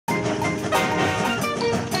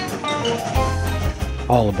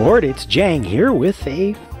All aboard, it's Jang here with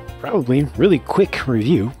a probably really quick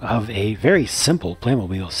review of a very simple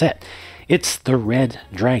Playmobil set. It's the Red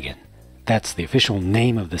Dragon. That's the official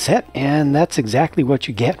name of the set, and that's exactly what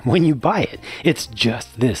you get when you buy it. It's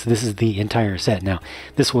just this. This is the entire set. Now,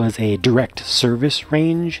 this was a direct service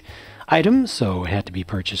range item, so it had to be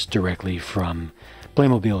purchased directly from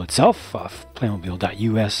Playmobil itself, off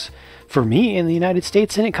Playmobil.us for me in the United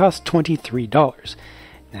States, and it cost $23.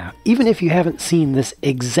 Now, even if you haven't seen this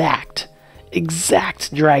exact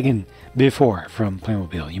dragon before from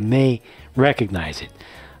Playmobil, you may recognize it.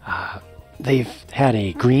 They've had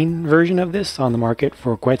a green version of this on the market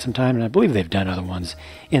for quite some time, and I believe they've done other ones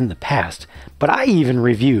in the past. But I even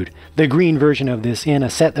reviewed the green version of this in a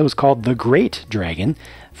set that was called the Great Dragon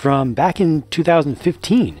from back in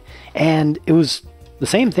 2015. And it was the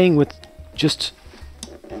same thing with just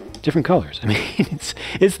different colors. I mean,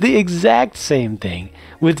 it's the exact same thing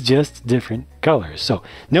with just different colors. So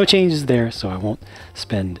no changes there, so I won't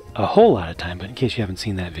spend a whole lot of time, but in case you haven't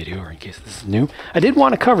seen that video or in case this is new, I did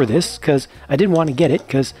want to cover this because I did want to get it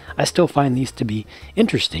because I still find these to be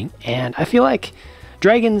interesting, and I feel like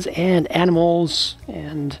dragons and animals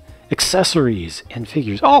and accessories and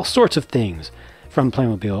figures, all sorts of things from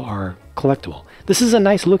Playmobil are collectible. This is a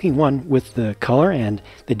nice looking one with the color, and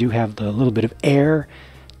they do have the little bit of air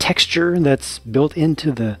texture that's built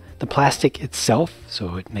into the plastic itself,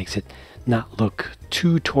 so it makes it not look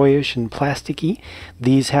too toyish and plasticky.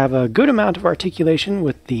 These have a good amount of articulation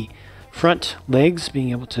with the front legs being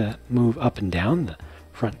able to move up and down. The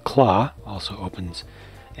front claw also opens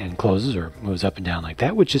and closes or moves up and down like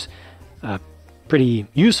that, which is a pretty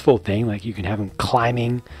useful thing. Like you can have them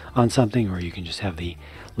climbing on something, or you can just have the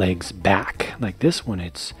legs back like this when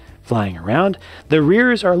it's flying around. The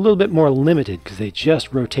rears are a little bit more limited because they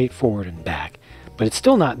just rotate forward and back, but it's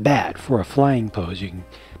still not bad for a flying pose. You can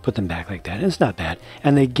put them back like that, and it's not bad.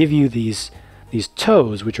 And they give you these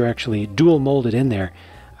toes, which are actually dual molded in there.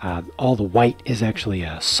 All the white is actually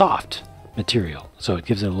a soft material, so it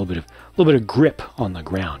gives it a little bit of grip on the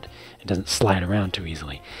ground. It doesn't slide around too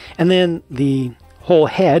easily. And then the whole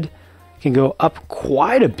head can go up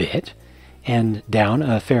quite a bit and down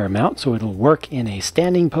a fair amount, so it'll work in a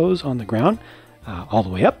standing pose on the ground all the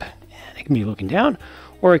way up, and it can be looking down,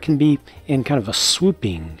 or it can be in kind of a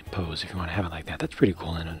swooping pose if you want to have it like that. That's pretty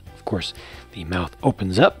cool. And of course the mouth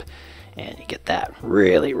opens up and you get that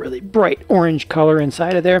really bright orange color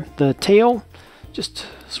inside of there. The tail just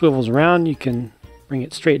swivels around. You can bring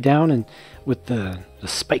it straight down, and with the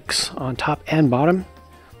spikes on top and bottom,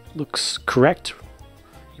 looks correct.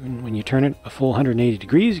 Even when you turn it a full 180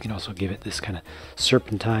 degrees, you can also give it this kind of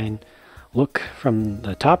serpentine look from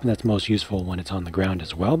the top, and that's most useful when it's on the ground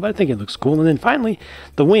as well, but I think it looks cool. And then finally,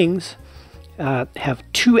 the wings have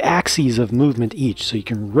two axes of movement each, so you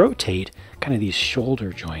can rotate kind of these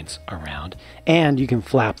shoulder joints around, and you can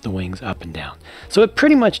flap the wings up and down. So it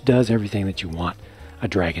pretty much does everything that you want a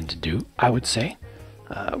dragon to do, I would say,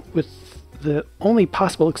 with the only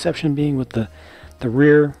possible exception being with the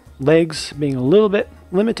rear legs being a little bit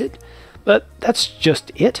limited, but that's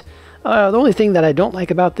just it. The only thing that I don't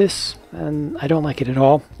like about this, and I don't like it at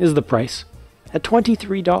all, is the price. At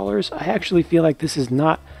 $23, I actually feel like this is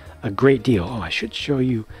not a great deal. Oh, I should show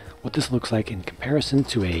you what this looks like in comparison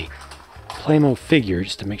to a Playmo figure,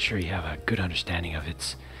 just to make sure you have a good understanding of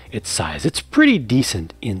its size. It's pretty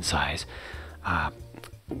decent in size.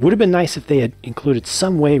 Would have been nice if they had included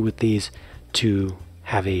some way with these to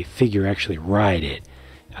have a figure actually ride it.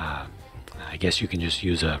 I guess you can just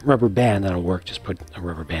use a rubber band. That'll work. Just put a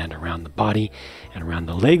rubber band around the body and around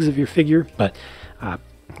the legs of your figure. But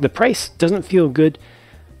the price doesn't feel good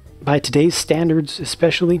by today's standards,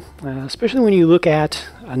 especially when you look at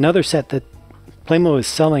another set that Playmo is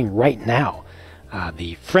selling right now.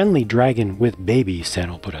 The Friendly Dragon with Baby set.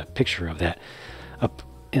 I'll put a picture of that up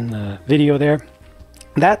in the video there.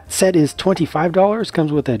 That set is $25.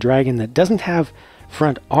 Comes with a dragon that doesn't have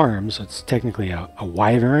front arms, so it's technically a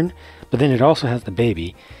wyvern, but then it also has the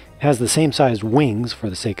baby. It has the same size wings for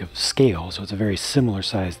the sake of scale, so it's a very similar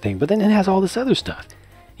sized thing, but then it has all this other stuff.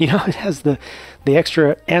 You know, it has the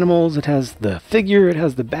extra animals, it has the figure, it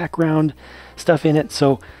has the background stuff in it,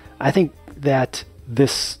 so I think that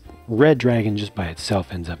this Red Dragon just by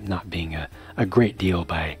itself ends up not being a great deal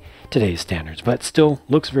by today's standards, but still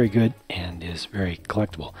looks very good and is very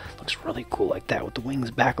collectible. Looks really cool like that with the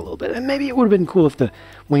wings back a little bit, and maybe it would have been cool if the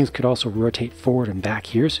wings could also rotate forward and back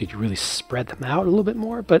here so you could really spread them out a little bit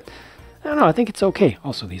more, but I don't know, I think it's okay.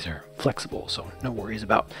 Also, these are flexible, so no worries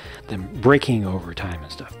about them breaking over time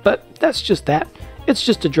and stuff. But that's just that. It's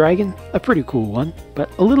just a dragon, a pretty cool one,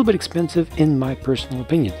 but a little bit expensive in my personal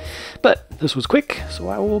opinion. But this was quick, so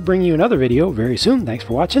I will bring you another video very soon. Thanks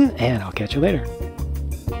for watching, and I'll catch you later.